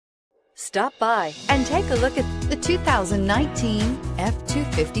Stop by and take a look at the 2019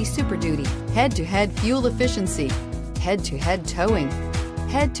 F-250 Super Duty. Head-to-head fuel efficiency, head-to-head towing,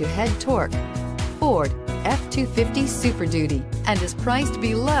 head-to-head torque. Ford F-250 Super Duty, and is priced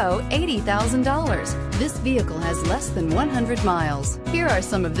below $80,000. This vehicle has less than 100 miles. Here are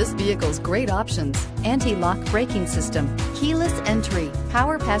some of this vehicle's great options: anti-lock braking system, keyless entry,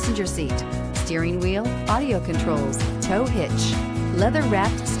 power passenger seat, steering wheel audio controls, tow hitch,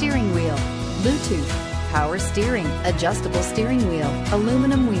 leather-wrapped steering wheel, Bluetooth, power steering, adjustable steering wheel,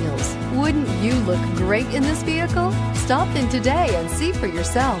 aluminum wheels. Wouldn't you look great in this vehicle? Stop in today and see for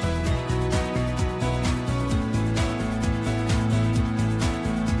yourself.